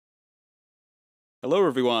Hello,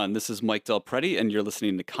 everyone. This is Mike Del Preti, and you're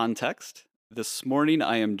listening to Context. This morning,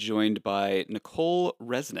 I am joined by Nicole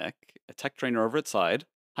Reznik, a tech trainer over at Side.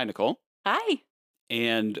 Hi, Nicole. Hi.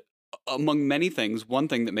 And among many things, one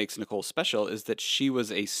thing that makes Nicole special is that she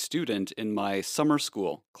was a student in my summer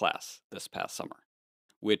school class this past summer,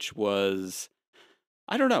 which was,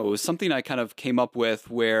 I don't know, it was something I kind of came up with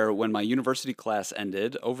where when my university class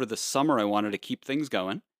ended, over the summer, I wanted to keep things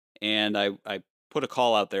going. And I put a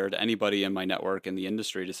call out there to anybody in my network in the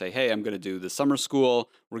industry to say, hey, I'm going to do the summer school.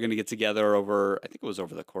 We're going to get together over, I think it was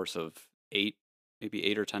over the course of maybe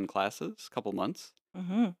 8 or 10 classes, a couple months,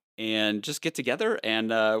 hmm and just get together and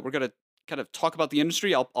we're going to kind of talk about the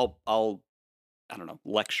industry. I don't know,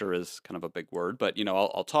 lecture is kind of a big word, but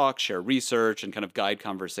I'll talk, share research, and kind of guide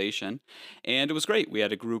conversation. And it was great. We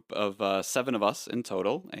had a group of 7 of us in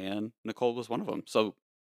total, and Nicole was one of them. So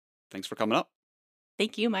thanks for coming up.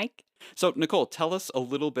 Thank you, Mike. So, Nicole, tell us a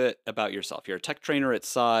little bit about yourself. You're a tech trainer at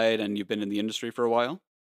Side, and you've been in the industry for a while.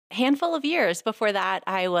 A handful of years before that,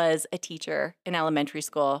 I was a teacher in elementary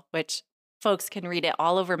school, which folks can read it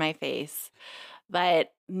all over my face,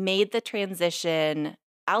 but made the transition,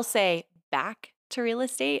 I'll say, back to real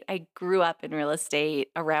estate. I grew up in real estate,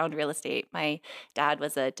 around real estate. My dad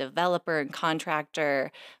was a developer and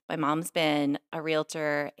contractor. My mom's been a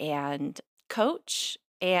realtor and coach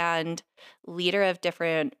and leader of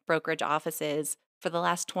different brokerage offices for the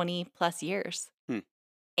last 20 plus years. Hmm.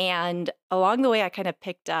 And along the way, I kind of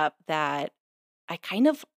picked up that I kind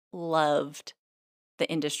of loved the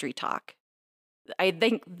industry talk. I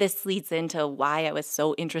think this leads into why I was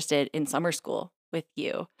so interested in summer school with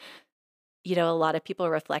you. A lot of people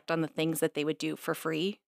reflect on the things that they would do for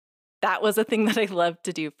free. That was a thing that I loved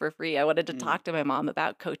to do for free. I wanted to Mm. talk to my mom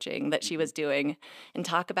about coaching that she was doing and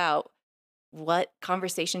talk about what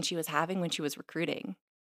conversation she was having when she was recruiting,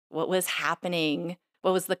 what was happening,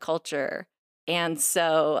 what was the culture. And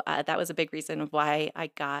so that was a big reason of why I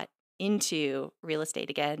got into real estate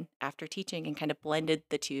again after teaching and kind of blended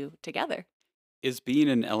the two together. Is being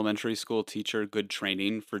an elementary school teacher good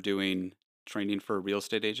training for doing training for real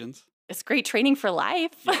estate agents? It's great training for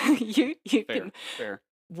life. Yeah. You Fair, can fair.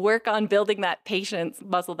 work on building that patience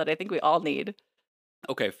muscle that I think we all need.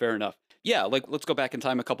 Okay, fair enough. Yeah, like let's go back in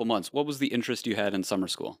time a couple months. What was the interest you had in summer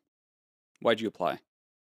school? Why'd you apply?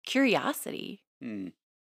 Curiosity. Hmm.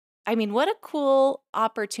 I mean, what a cool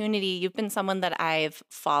opportunity. You've been someone that I've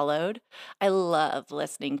followed. I love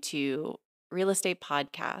listening to real estate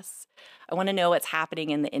podcasts. I want to know what's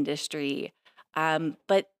happening in the industry.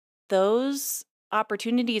 But those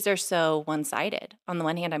opportunities are so one sided. On the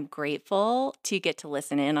one hand, I'm grateful to get to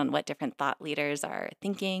listen in on what different thought leaders are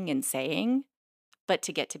thinking and saying, but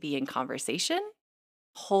to get to be in conversation,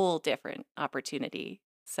 whole different opportunity.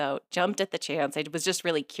 So jumped at the chance. I was just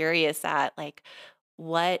really curious at like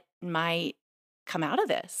what might come out of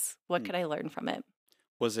this. What Hmm. could I learn from it?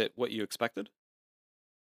 Was it what you expected?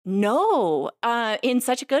 No, in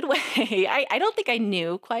such a good way. I don't think I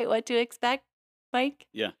knew quite what to expect, Mike.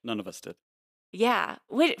 Yeah, none of us did. Yeah,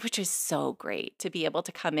 which is so great to be able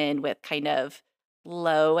to come in with kind of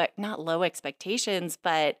not low expectations,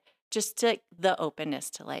 but just to the openness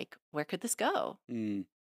to like, where could this go? Hmm.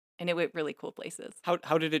 And it went really cool places.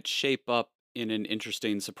 How did it shape up in an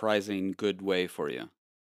interesting, surprising, good way for you?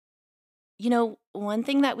 One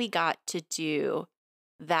thing that we got to do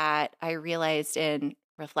that I realized in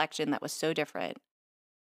reflection that was so different,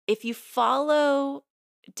 if you follow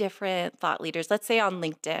different thought leaders, let's say on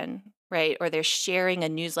LinkedIn, right, or they're sharing a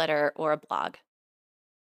newsletter or a blog,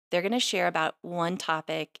 they're going to share about one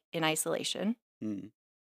topic in isolation. Hmm.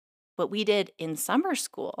 What we did in summer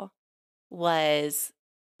school was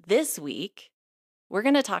this week, we're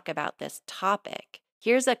going to talk about this topic.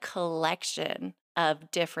 Here's a collection of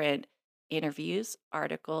different interviews,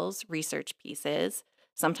 articles, research pieces,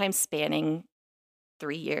 sometimes spanning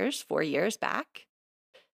 3 years, 4 years back,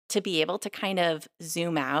 to be able to kind of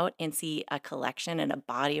zoom out and see a collection and a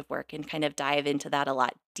body of work and kind of dive into that a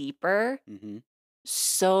lot deeper. Mm-hmm.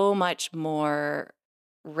 So much more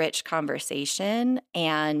rich conversation.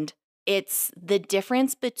 And it's the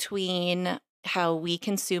difference between how we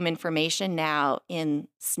consume information now in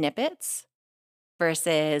snippets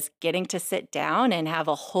versus getting to sit down and have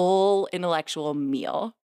a whole intellectual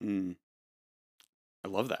meal. Mm. I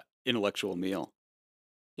love that intellectual meal.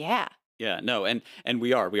 Yeah. Yeah, no, and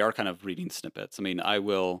we are kind of reading snippets. I mean, I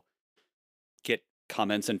will get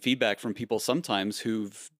comments and feedback from people sometimes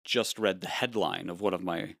who've just read the headline of one of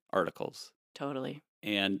my articles. Totally.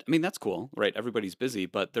 And I mean, that's cool, right? Everybody's busy,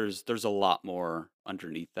 but there's a lot more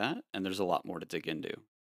underneath that, and there's a lot more to dig into.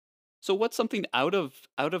 So what's something out of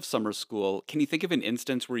summer school? Can you think of an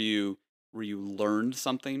instance where you where you learned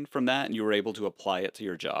something from that and you were able to apply it to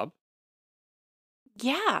your job?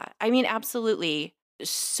 Yeah, I mean, absolutely.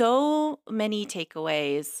 So many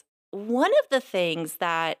takeaways. One of the things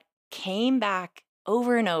that came back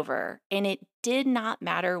over and over, and it did not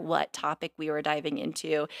matter what topic we were diving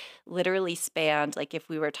into, literally spanned like if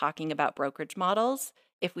we were talking about brokerage models,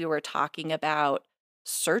 if we were talking about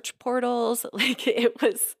search portals, like it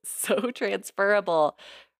was so transferable.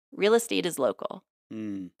 Real estate is local.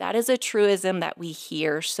 Mm, That is a truism that we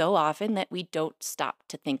hear so often that we don't stop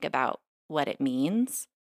to think about what it means.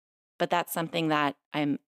 But that's something that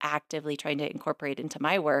I'm actively trying to incorporate into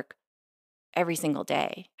my work every single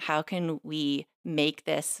day. How can we make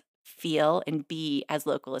this feel and be as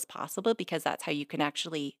local as possible? Because that's how you can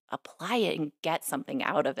actually apply it and get something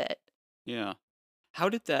out of it. yeah. How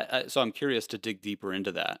did that so I'm curious to dig deeper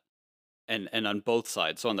into that. And on both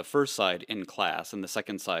sides. So on the first side in class and the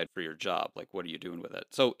second side for your job, like what are you doing with it?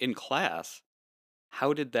 So in class,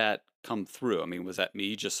 how did that come through? I mean, was that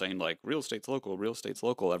me just saying like real estate's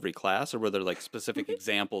local every class, or were there like specific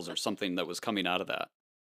examples or something that was coming out of that?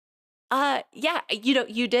 Yeah,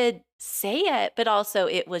 you did say it, but also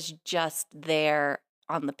it was just there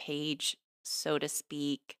on the page, so to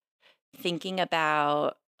speak, thinking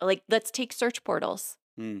about like let's take search portals.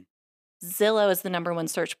 Hmm, Zillow is the number one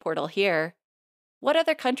search portal here. What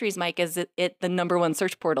other countries, Mike, is it the number one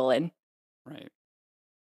search portal in? right.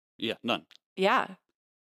 Yeah, none. Yeah.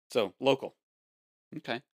 So local.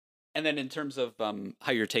 Okay. And then in terms of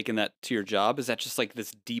how you're taking that to your job, is that just like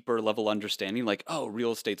this deeper level understanding? Like, oh,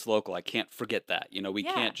 real estate's local. I can't forget that. You know, we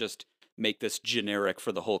Yeah. can't just make this generic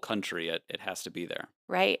for the whole country. It has to be there.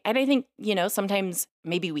 Right. And I think, sometimes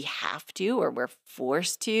maybe we have to or we're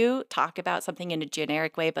forced to talk about something in a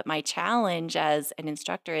generic way. But my challenge as an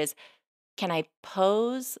instructor is can I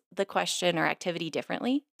pose the question or activity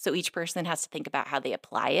differently? So each person has to think about how they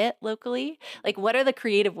apply it locally. Like, what are the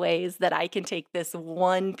creative ways that I can take this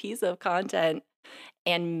one piece of content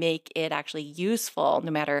and make it actually useful no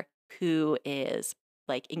matter who is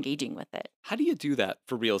like engaging with it? How do you do that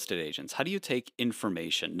for real estate agents? How do you take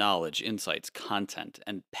information, knowledge, insights, content,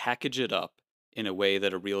 and package it up in a way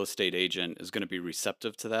that a real estate agent is going to be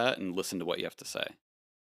receptive to that and listen to what you have to say?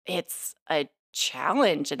 It's a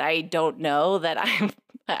challenge and I don't know that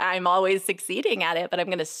I'm always succeeding at it, but I'm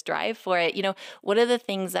going to strive for it. One of the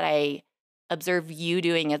things that I observe you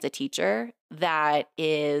doing as a teacher that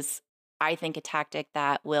is I think a tactic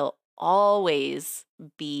that will always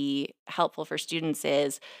be helpful for students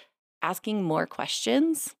is asking more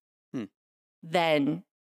questions Hmm. than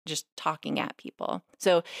just talking at people.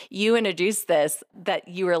 So you introduced this that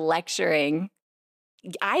you were lecturing.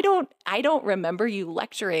 I don't remember you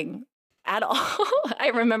lecturing at all.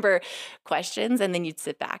 I remember questions and then you'd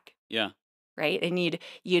sit back, Yeah. right? And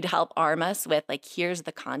you'd help arm us with like here's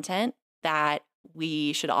the content that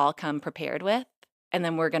we should all come prepared with and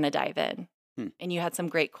then we're going to dive in. Hmm. And you had some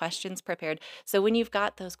great questions prepared. So when you've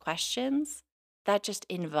got those questions, that just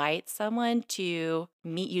invites someone to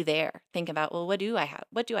meet you there. Think about, well, what do I have?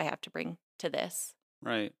 What do I have to bring to this?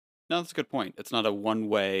 Right. No, that's a good point. It's not a one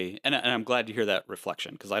way, and I'm glad to hear that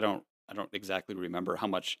reflection because I don't exactly remember how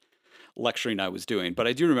much lecturing I was doing, but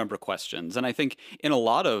I do remember questions. And I think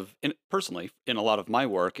personally, in a lot of my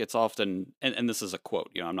work, it's often, and this is a quote,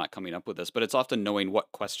 I'm not coming up with this, but it's often knowing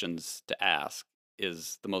what questions to ask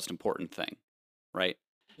is the most important thing, right?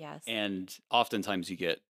 Yes. And oftentimes you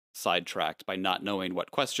get sidetracked by not knowing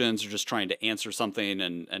what questions or just trying to answer something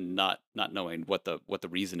and not knowing what the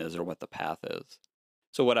reason is or what the path is.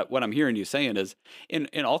 So what I'm hearing you saying is in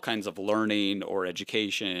all kinds of learning or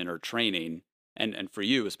education or training, and for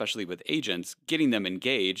you, especially with agents, getting them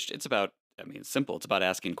engaged, it's about, I mean, it's simple. It's about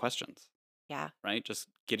asking questions, Yeah. right? Just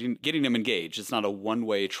getting them engaged. It's not a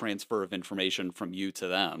one-way transfer of information from you to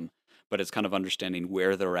them, but it's kind of understanding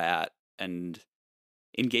where they're at and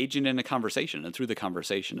engaging in a conversation. And through the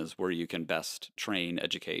conversation is where you can best train,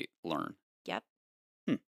 educate, learn. Yep.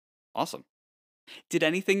 Hmm, awesome. Did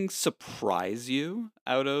anything surprise you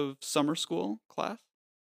out of summer school class?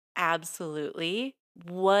 Absolutely.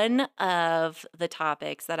 One of the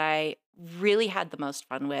topics that I really had the most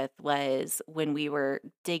fun with was when we were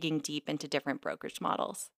digging deep into different brokerage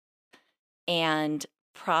models. And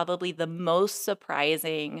probably the most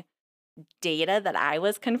surprising data that I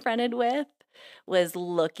was confronted with was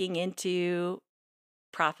looking into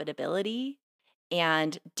profitability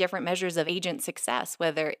and different measures of agent success,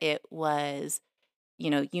 whether it was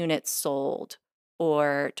units sold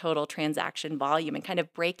or total transaction volume and kind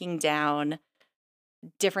of breaking down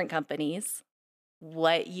different companies,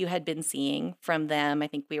 what you had been seeing from them. I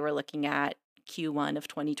think we were looking at Q1 of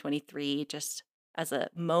 2023 just as a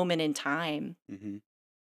moment in time. Hmm.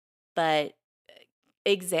 but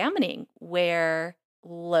examining where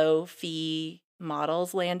low fee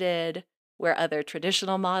models landed, where other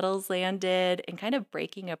traditional models landed, and kind of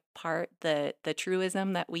breaking apart the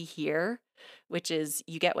truism that we hear, which is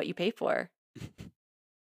you get what you pay for.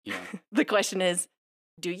 Yeah. The question is,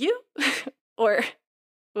 do you? Or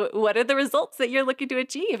what are the results that you're looking to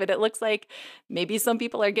achieve? And it looks like maybe some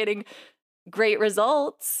people are getting great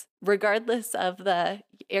results regardless of the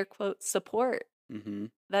air quote support Mm-hmm.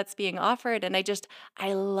 that's being offered. And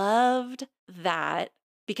I loved that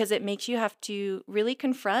because it makes you have to really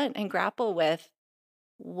confront and grapple with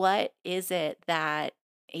what is it that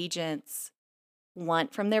agents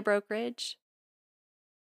want from their brokerage?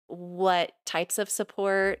 What types of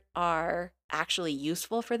support are actually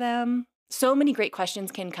useful for them? So many great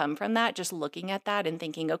questions can come from that, just looking at that and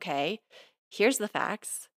thinking, okay, here's the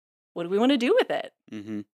facts. What do we want to do with it?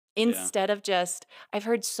 Mm-hmm. Yeah. Instead of just, I've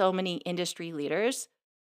heard so many industry leaders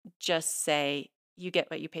just say, you get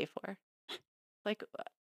what you pay for. Like,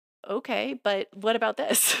 okay, but what about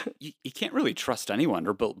this? You can't really trust anyone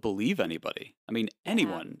or believe anybody. I mean, Yeah.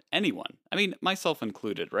 anyone. I mean, myself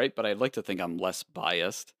included, right? But I'd like to think I'm less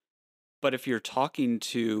biased. But if you're talking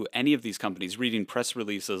to any of these companies, reading press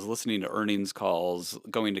releases, listening to earnings calls,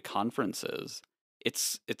 going to conferences,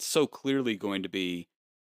 it's so clearly going to be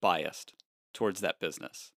biased towards that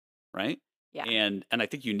business, right? Yeah. And I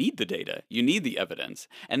think you need the data, you need the evidence,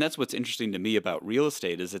 and that's what's interesting to me about real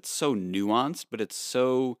estate is it's so nuanced, but it's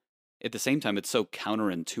so at the same time it's so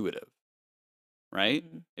counterintuitive, right?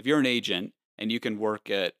 Mm. If you're an agent and you can work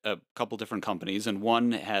at a couple different companies and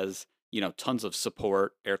one has, tons of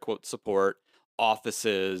support, air quote support,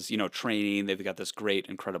 offices, training, they've got this great,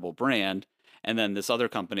 incredible brand. And then this other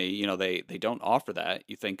company, they don't offer that.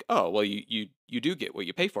 You think, oh, well, you do get what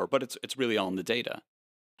you pay for, but it's really all in the data.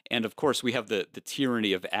 And of course, we have the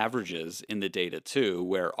tyranny of averages in the data too,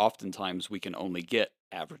 where oftentimes we can only get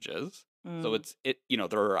averages. So Mm.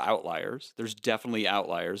 there are outliers. There's definitely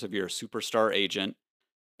outliers. If you're a superstar agent,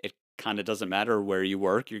 it kind of doesn't matter where you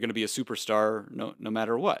work. You're going to be a superstar no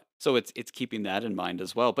matter what. So it's keeping that in mind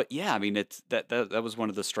as well. But yeah, I mean, it's that was one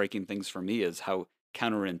of the striking things for me is how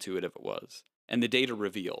counterintuitive it was. And the data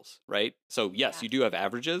reveals, right? So yes, Yeah. you do have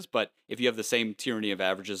averages, but if you have the same tyranny of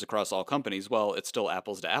averages across all companies, well, it's still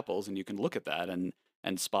apples to apples, and you can look at that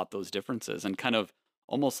and spot those differences and kind of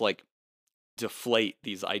almost like deflate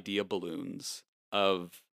these idea balloons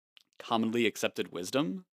of commonly accepted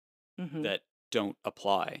wisdom Mm-hmm. that don't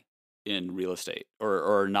apply in real estate or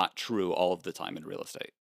are not true all of the time in real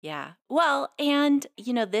estate. Yeah. Well, and,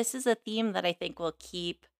 this is a theme that I think will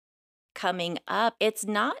keep coming up. It's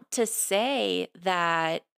not to say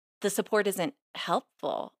that the support isn't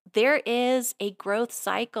helpful. There is a growth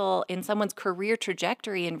cycle in someone's career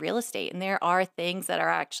trajectory in real estate, and there are things that are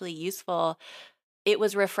actually useful. It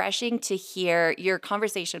was refreshing to hear your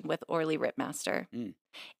conversation with Orly Ripmaster. Mm.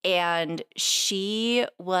 And she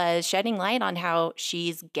was shedding light on how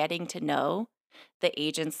she's getting to know the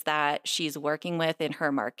agents that she's working with in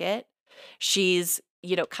her market. She's,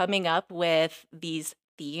 coming up with these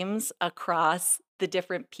themes across the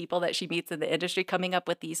different people that she meets in the industry, coming up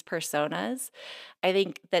with these personas. I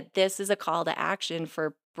think that this is a call to action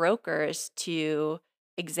for brokers to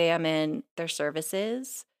examine their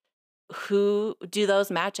services. Who do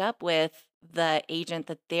those match up with the agent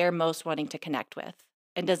that they're most wanting to connect with?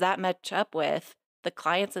 And does that match up with the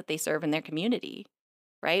clients that they serve in their community?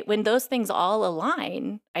 Right? When those things all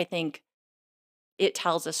align, I think it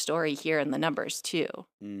tells a story here in the numbers too.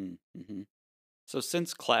 Mm-hmm. So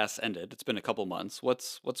since class ended, it's been a couple months.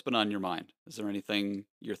 What's been on your mind? Is there anything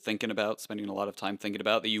you're thinking about, spending a lot of time thinking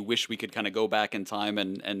about that you wish we could kind of go back in time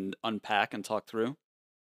and unpack and talk through?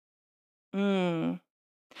 Mm.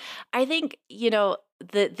 I think,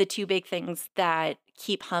 the two big things that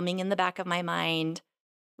keep humming in the back of my mind,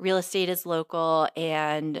 real estate is local,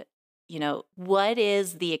 and what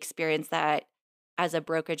is the experience that as a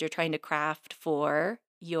brokerage you're trying to craft for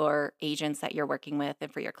your agents that you're working with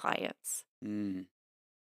and for your clients? Mm.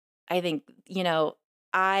 I think,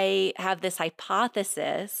 I have this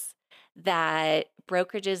hypothesis that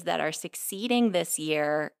brokerages that are succeeding this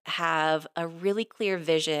year have a really clear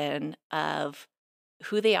vision of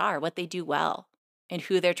who they are, what they do well, and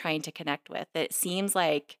who they're trying to connect with. It seems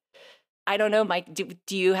like, I don't know, Mike,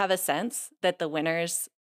 do you have a sense that the winners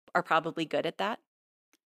are probably good at that?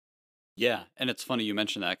 Yeah, and it's funny you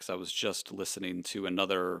mentioned that because I was just listening to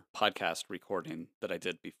another podcast recording that I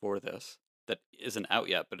did before this that isn't out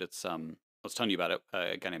yet, but it's I was telling you about it,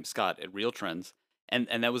 a guy named Scott at Real Trends, and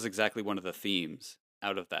that was exactly one of the themes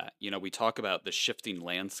out of that. We talk about the shifting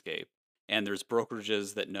landscape, and there's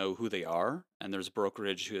brokerages that know who they are, and there's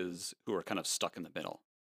brokerage who are kind of stuck in the middle.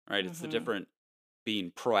 right? It's the Mm-hmm. different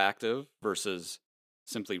being proactive versus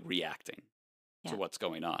simply reacting to Yeah. what's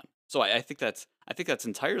going on. So I think that's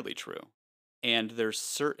entirely true. And there's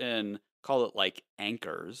certain, call it like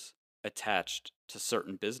anchors attached to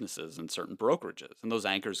certain businesses and certain brokerages. And those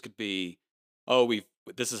anchors could be, oh,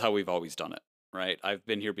 this is how we've always done it, right? I've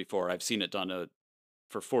been here before. I've seen it done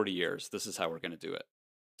for 40 years. This is how we're going to do it.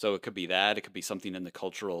 So it could be that, it could be something in the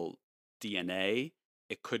cultural DNA.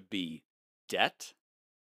 It could be debt.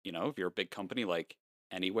 If you're a big company like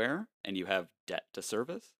Anywhere and you have debt to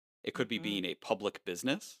service, it could be Mm-hmm. being a public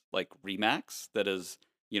business like Remax that has,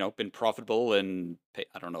 been profitable and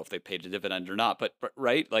I don't know if they paid a dividend or not, but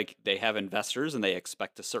right, like they have investors and they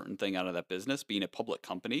expect a certain thing out of that business. Being a public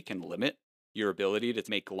company can limit your ability to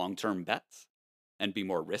make long-term bets and be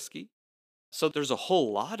more risky. So there's a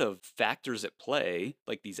whole lot of factors at play,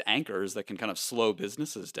 like these anchors that can kind of slow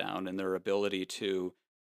businesses down in their ability to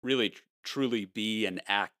really truly be and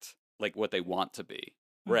act like what they want to be.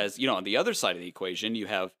 Whereas, on the other side of the equation, you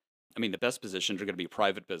have, I mean, the best positions are going to be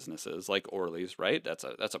private businesses like Orly's, right? That's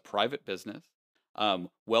a private business,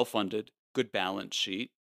 well funded, good balance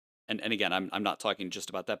sheet, and again, I'm not talking just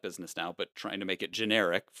about that business now, but trying to make it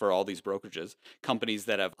generic for all these brokerages, companies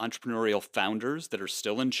that have entrepreneurial founders that are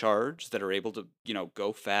still in charge, that are able to,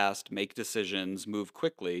 go fast, make decisions, move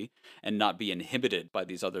quickly, and not be inhibited by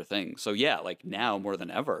these other things. So yeah, like now more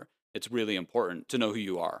than ever, it's really important to know who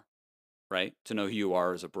you are, right? To know who you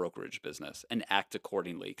are as a brokerage business and act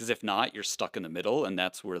accordingly. Because if not, you're stuck in the middle, and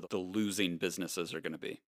that's where the losing businesses are going to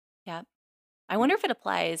be. Yeah. I wonder if it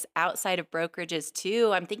applies outside of brokerages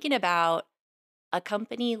too. I'm thinking about a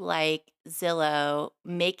company like Zillow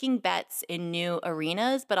making bets in new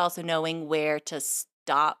arenas, but also knowing where to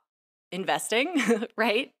stop investing,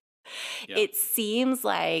 right? Yeah. It seems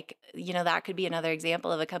like, that could be another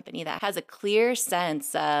example of a company that has a clear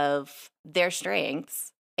sense of their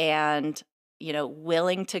strengths and,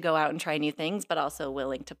 willing to go out and try new things, but also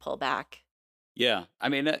willing to pull back. Yeah, I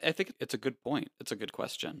mean, I think it's a good point. It's a good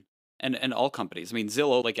question. And all companies, I mean,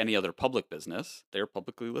 Zillow, like any other public business, they're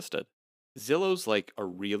publicly listed. Zillow's like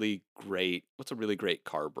what's a really great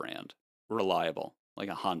car brand? Reliable, like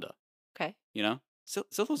a Honda, Okay. you know?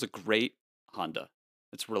 Zillow's a great Honda.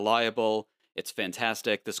 It's reliable, it's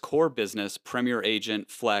fantastic. This core business, Premier Agent,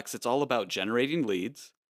 Flex, it's all about generating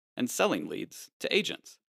leads and selling leads to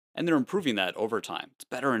agents. And they're improving that over time. It's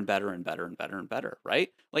better and better and better and better and better, right?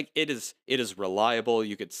 Like it is reliable.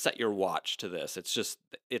 You could set your watch to this.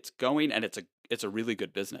 It's going, and it's a really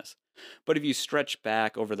good business. But if you stretch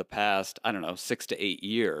back over the past, I don't know, 6 to 8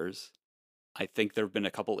 years, I think there have been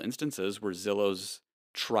a couple instances where Zillow's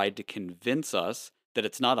tried to convince us that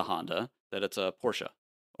it's not a Honda, that it's a Porsche,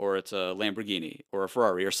 or it's a Lamborghini, or a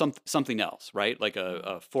Ferrari, or something else, right? Like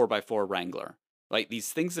a 4x4 Wrangler. Like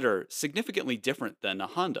these things that are significantly different than a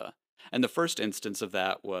Honda. And the first instance of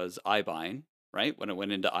that was iBuying, right? When it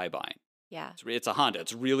went into iBuying. Yeah. It's a Honda.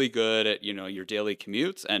 It's really good at, your daily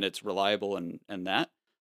commutes, and it's reliable and that.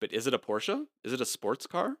 But is it a Porsche? Is it a sports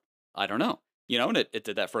car? I don't know. And it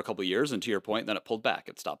did that for a couple of years, and to your point, then it pulled back.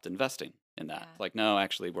 It stopped investing in that. Yeah. Like, no,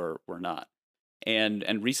 actually we're not. And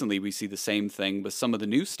recently we see the same thing with some of the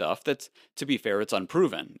new stuff that's, to be fair, it's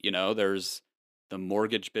unproven. There's the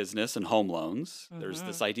mortgage business and home loans. There's Mm-hmm.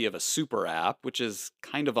 this idea of a super app, which is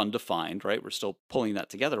kind of undefined, right? We're still pulling that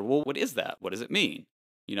together. Well, what is that? What does it mean?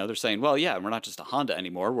 They're saying, well, yeah, we're not just a Honda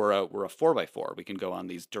anymore. We're a 4x4. We can go on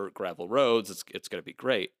these dirt gravel roads. It's going to be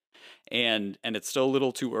great. And it's still a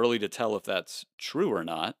little too early to tell if that's true or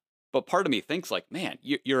not. But part of me thinks like, man,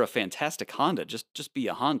 you're a fantastic Honda. Just be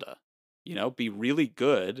a Honda. Be really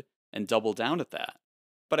good and double down at that.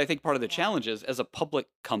 But I think part of the Yeah. challenge is, as a public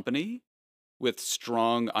company with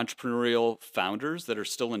strong entrepreneurial founders that are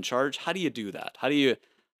still in charge, how do you do that? How do you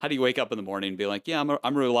wake up in the morning and be like, yeah, I'm a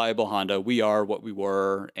reliable Honda. We are what we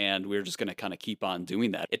were, and we're just going to kind of keep on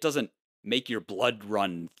doing that. It doesn't make your blood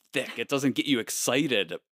run thick. It doesn't get you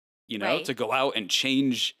excited, Right. to go out and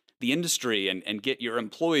change the industry and get your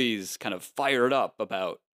employees kind of fired up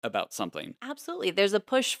about something. Absolutely. There's a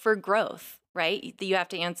push for growth, right? You have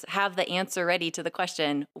to have the answer ready to the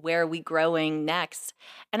question, where are we growing next?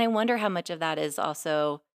 And I wonder how much of that is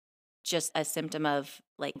also just a symptom of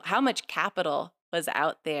like how much capital was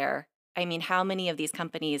out there. I mean, how many of these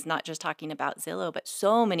companies, not just talking about Zillow, but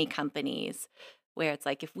so many companies where it's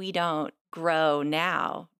like, if we don't grow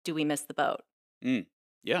now, do we miss the boat? Mm.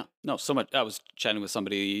 Yeah, no, so much. I was chatting with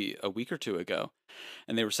somebody a week or two ago,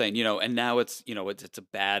 and they were saying, and now it's a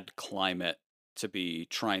bad climate to be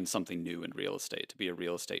trying something new in real estate, to be a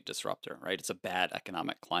real estate disruptor, right? It's a bad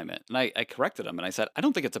economic climate. And I corrected them and I said, I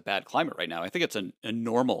don't think it's a bad climate right now. I think it's a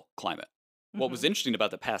normal climate. What was Hmm. interesting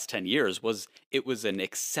about the past 10 years was it was an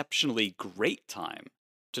exceptionally great time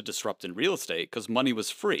to disrupt in real estate because money was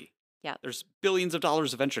free. Yeah. There's billions of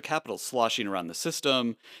dollars of venture capital sloshing around the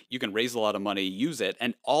system. You can raise a lot of money, use it.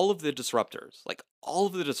 And all of the disruptors, like all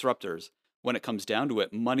of the disruptors, when it comes down to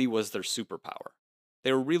it, money was their superpower.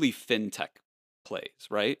 They were really fintech plays,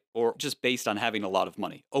 right? Or just based on having a lot of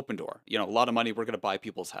money. Open door, a lot of money, we're going to buy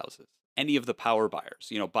people's houses. Any of the power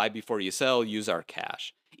buyers, buy before you sell, use our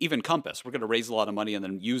cash. Even Compass, we're going to raise a lot of money and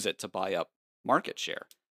then use it to buy up market share.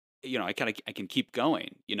 I can keep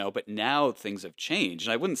going, but now things have changed.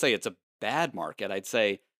 And I wouldn't say it's a bad market. I'd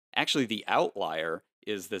say actually the outlier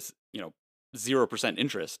is this, 0%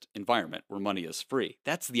 interest environment where money is free.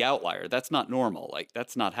 That's the outlier. That's not normal. Like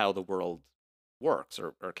that's not how the world works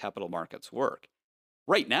or capital markets work.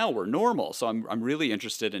 Right now we're normal. So I'm really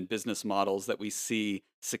interested in business models that we see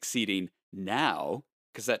succeeding now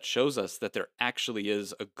because that shows us that there actually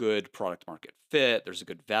is a good product market fit, there's a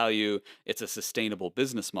good value, it's a sustainable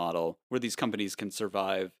business model where these companies can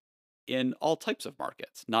survive in all types of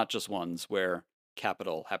markets, not just ones where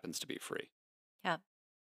capital happens to be free. Yeah,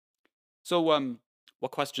 So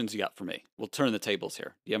what questions you got for me? We'll turn the tables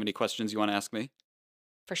here. Do you have any questions you want to ask me?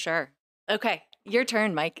 for sure. Okay, your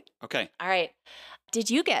turn, Mike. Okay. All right. Did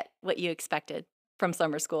you get what you expected from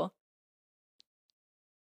summer school?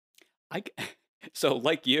 I so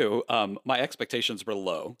like you, my expectations were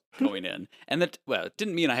low going in, and it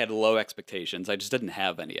didn't mean I had low expectations. I just didn't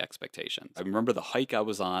have any expectations. I remember the hike I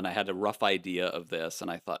was on. I had a rough idea of this, and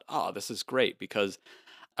I thought, oh, this is great because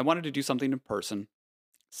I wanted to do something in person.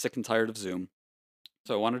 Sick and tired of Zoom,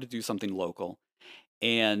 so I wanted to do something local,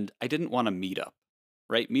 and I didn't want a meetup.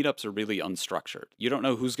 Right? Meetups are really unstructured. You don't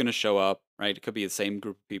know who's going to show up, right? It could be the same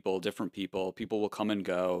group of people, different people. People will come and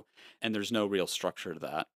go, and there's no real structure to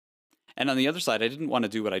that. And on the other side, I didn't want to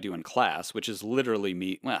do what I do in class, which is literally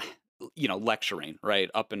me, well, lecturing,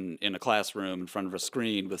 right? Up in a classroom in front of a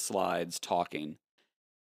screen with slides, talking.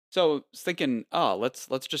 So I was thinking, oh, let's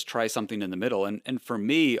just try something in the middle. And for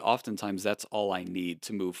me, oftentimes that's all I need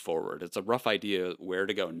to move forward. It's a rough idea where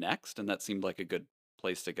to go next, and that seemed like a good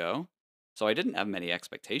place to go. So I didn't have many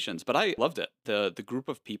expectations, but I loved it. The group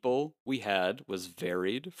of people we had was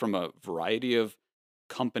varied from a variety of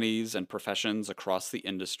companies and professions across the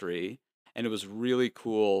industry, and it was really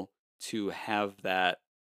cool to have that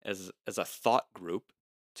as a thought group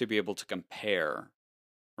to be able to compare,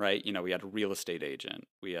 right? We had a real estate agent.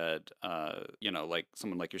 We had, like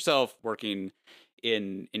someone like yourself working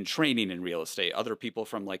in training in real estate. Other people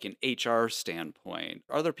from like an HR standpoint.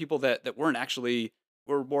 Other people that weren't actually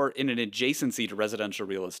were more in an adjacency to residential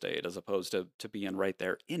real estate as opposed to being right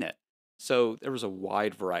there in it. So there was a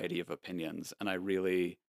wide variety of opinions, and I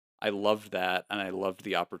loved that, and I loved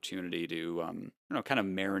the opportunity to kind of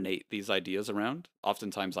marinate these ideas around.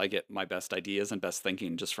 Oftentimes, I get my best ideas and best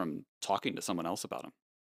thinking just from talking to someone else about them.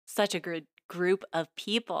 Such a good group of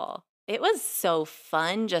people. It was so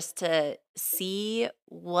fun just to see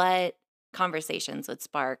what conversations would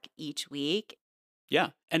spark each week. Yeah.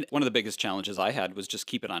 And one of the biggest challenges I had was just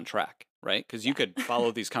keep it on track, right? Because you Yeah. could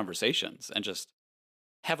follow these conversations and just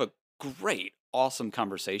have a great, awesome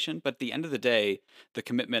conversation. But at the end of the day, the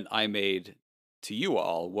commitment I made to you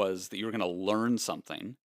all was that you were going to learn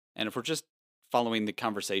something. And if we're just following the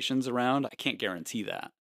conversations around, I can't guarantee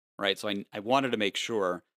that, right? So I wanted to make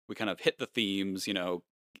sure we kind of hit the themes,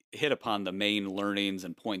 hit upon the main learnings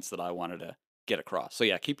and points that I wanted to get across. So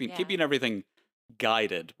yeah, Yeah. keeping everything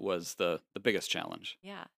guided was the biggest challenge.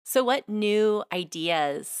 Yeah. So, what new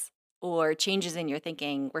ideas or changes in your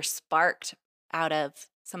thinking were sparked out of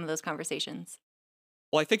some of those conversations?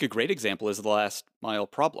 Well, I think a great example is the last mile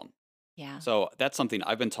problem. Yeah. So that's something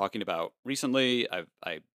I've been talking about recently.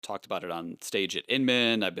 I talked about it on stage at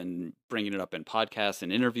Inman. I've been bringing it up in podcasts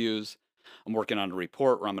and interviews. I'm working on a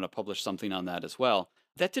report where I'm going to publish something on that as well.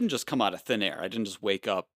 That didn't just come out of thin air. I didn't just wake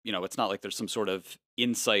up. It's not like there's some sort of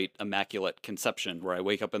insight, immaculate conception where I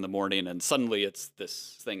wake up in the morning and suddenly it's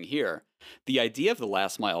this thing here. The idea of the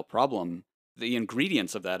last mile problem, the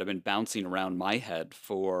ingredients of that have been bouncing around my head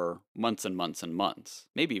for months and months and months,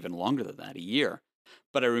 maybe even longer than that, a year.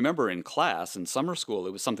 But I remember in class, in summer school,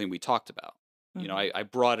 it was something we talked about. Hmm. I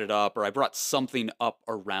brought it up or I brought something up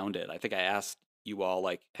around it. I think I asked you all,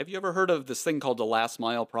 like, have you ever heard of this thing called the last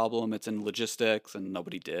mile problem? It's in logistics, and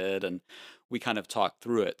nobody did. And we kind of talked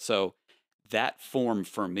through it. So that form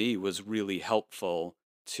for me was really helpful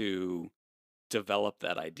to develop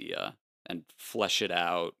that idea and flesh it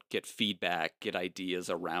out, get feedback, get ideas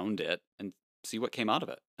around it, and see what came out of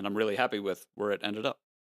it. And I'm really happy with where it ended up.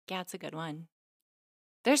 Yeah, it's a good one.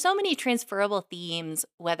 There's so many transferable themes,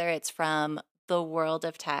 whether it's from the world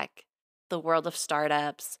of tech, the world of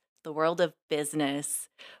startups, the world of business,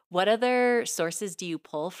 what other sources do you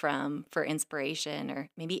pull from for inspiration or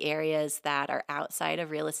maybe areas that are outside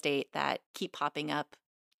of real estate that keep popping up?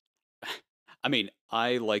 I mean,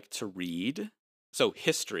 I like to read. So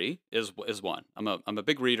history is one. I'm a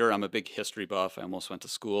big reader. I'm a big history buff. I almost went to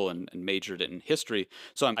school and majored in history.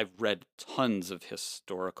 So I've read tons of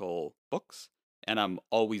historical books, and I'm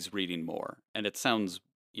always reading more. And it sounds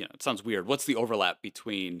weird. What's the overlap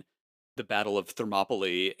between the Battle of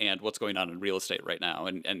Thermopylae and what's going on in real estate right now?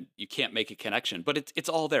 And you can't make a connection, but it's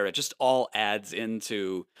all there. It just all adds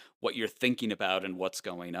into what you're thinking about and what's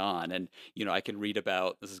going on. And I can read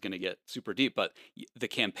about, this is going to get super deep, but the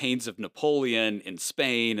campaigns of Napoleon in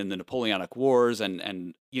Spain and the Napoleonic Wars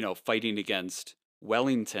and fighting against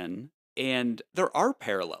Wellington. And there are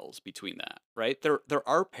parallels between that, right? There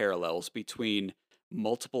are parallels between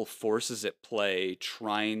multiple forces at play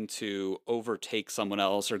trying to overtake someone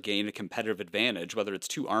else or gain a competitive advantage, whether it's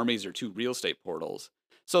two armies or two real estate portals.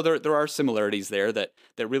 So there are similarities there that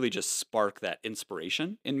really just spark that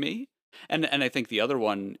inspiration in me. And I think the other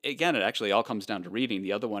one, again, it actually all comes down to reading.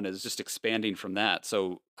 The other one is just expanding from that.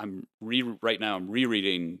 So right now I'm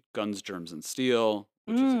rereading Guns, Germs, and Steel,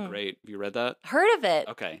 which is a Mm, great. Have you read that? heard of it.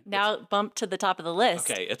 Okay, Now bump to the top of the list.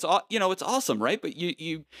 it's it's awesome, right? But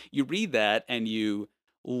you read that and you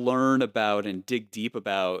learn about and dig deep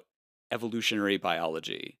about evolutionary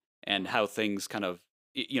biology and how things kind of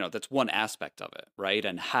that's one aspect of it, right?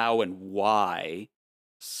 And how and why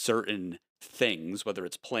certain things, whether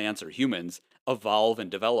it's plants or humans, evolve and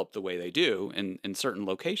develop the way they do in certain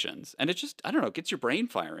locations. And it just, I don't know, it gets your brain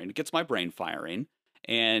firing. It gets my brain firing,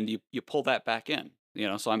 and you pull that back in.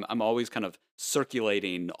 So I'm always kind of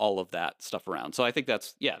circulating all of that stuff around. So I think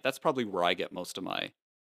that's probably where I get most of my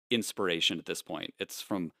inspiration at this point. It's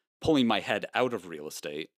from pulling my head out of real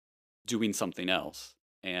estate, doing something else,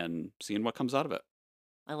 and seeing what comes out of it.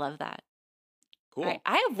 I love that. All right.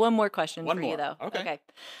 Cool. I have one more question One for you, more. though. Okay. Okay.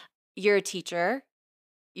 You're a teacher,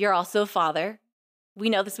 you're also a father. We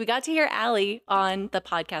know this. We got to hear Allie on the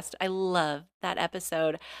podcast. I love that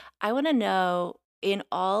episode. I want to know, in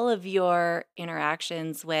all of your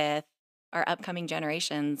interactions with our upcoming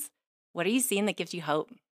generations, what are you seeing that gives you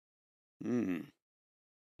hope? Hmm.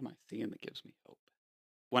 What am I seeing that gives me hope?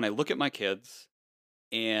 When I look at my kids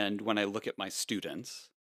and when I look at my students,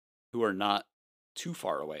 who are not too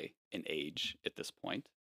far away in age at this point,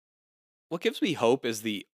 what gives me hope is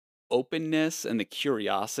the openness and the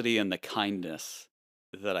curiosity and the kindness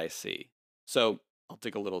that I see. So I'll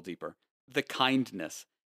dig a little deeper. The kindness.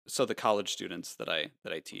 So the college students that I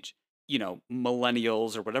teach,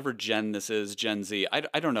 millennials or whatever gen this is, Gen Z,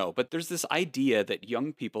 I don't know, but there's this idea that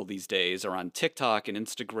young people these days are on TikTok and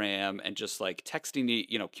Instagram and just like texting,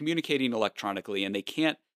 communicating electronically, and they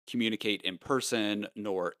can't communicate in person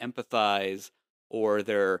nor empathize, or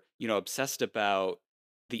they're, obsessed about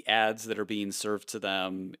the ads that are being served to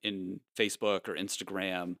them in Facebook or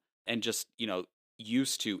Instagram, and just,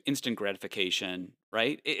 used to instant gratification,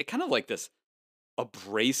 right? It kind of like this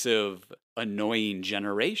abrasive, annoying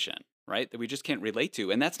generation, right? That we just can't relate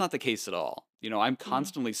to. And that's not the case at all. I'm Mm.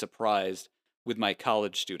 constantly surprised with my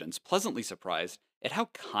college students, pleasantly surprised at how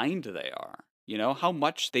kind they are, how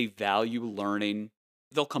much they value learning.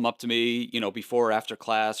 They'll come up to me, before or after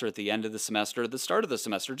class or at the end of the semester, at the start of the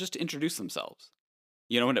semester, just to introduce themselves.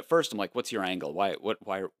 And at first I'm like, "What's your angle?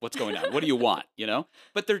 What's going on? What do you want?"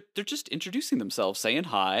 But they're just introducing themselves, saying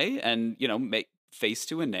hi, and make face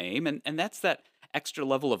to a name, and that's that extra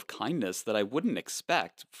level of kindness that I wouldn't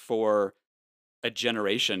expect for a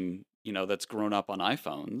generation, that's grown up on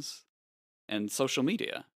iPhones and social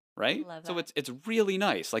media, I right? love So that. it's really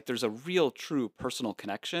nice. Like there's a real true personal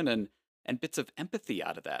connection and bits of empathy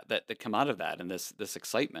out of that come out of that, and this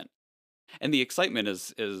excitement. And the excitement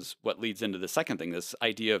is what leads into the second thing, this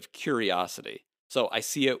idea of curiosity. So I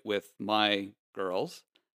see it with my girls,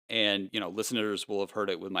 and listeners will have heard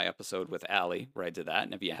it with my episode with Allie, where I did that.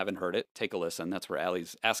 And if you haven't heard it, take a listen. That's where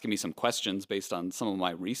Allie's asking me some questions based on some of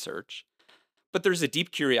my research. But there's a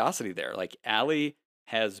deep curiosity there. Like Allie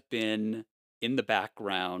has been in the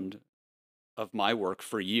background of my work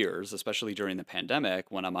for years, especially during the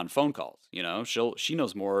pandemic when I'm on phone calls. She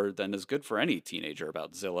knows more than is good for any teenager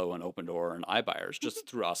about Zillow and Open Door and iBuyers just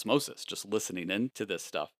through osmosis, just listening into this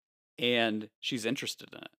stuff. And she's interested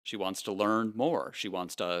in it. She wants to learn more. She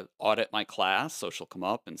wants to audit my class, so she'll come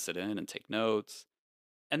up and sit in and take notes.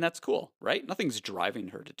 And that's cool, right? Nothing's driving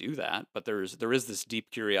her to do that, but there is this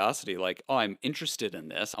deep curiosity like, "Oh, I'm interested in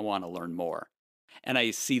this. I want to learn more." And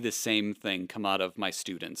I see the same thing come out of my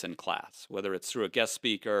students in class, whether it's through a guest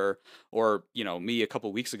speaker or, me a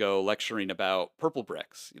couple weeks ago lecturing about purple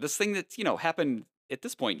bricks. This thing that's, happened at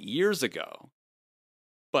this point years ago.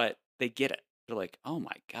 but they get it. They're like, oh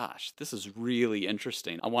my gosh, this is really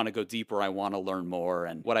interesting. I want to go deeper. I want to learn more.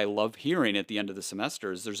 And what I love hearing at the end of the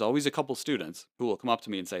semester is there's always a couple students who will come up to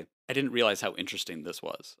me and say, I didn't realize how interesting this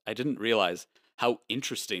was. I didn't realize how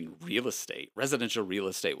interesting residential real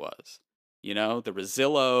estate was. You know, there was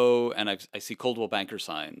Zillow and I see Coldwell Banker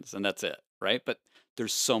signs and that's it, right? But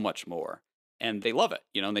there's so much more. And they love it,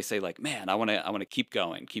 you know, and they say like, man, I want to keep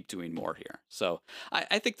going, keep doing more here. So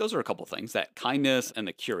I think those are a couple things, that kindness and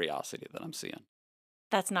the curiosity that I'm seeing.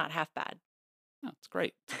 That's not half bad. Oh, it's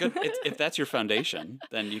great. It's good. If that's your foundation,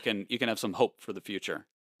 then you can have some hope for the future.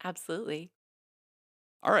 Absolutely.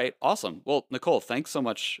 All right, awesome. Well, Nicole, thanks so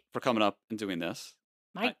much for coming up and doing this.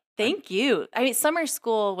 Thank you. I mean, summer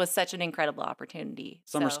school was such an incredible opportunity.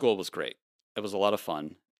 Summer school was great. It was a lot of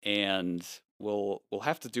fun, and we'll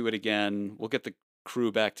have to do it again. We'll get the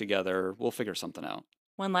crew back together. We'll figure something out.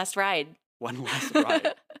 One last ride. One last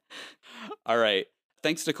ride. All right.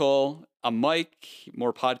 Thanks, Nicole. I'm Mike.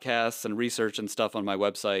 More podcasts and research and stuff on my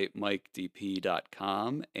website,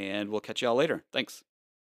 mikedp.com, and we'll catch you all later. Thanks.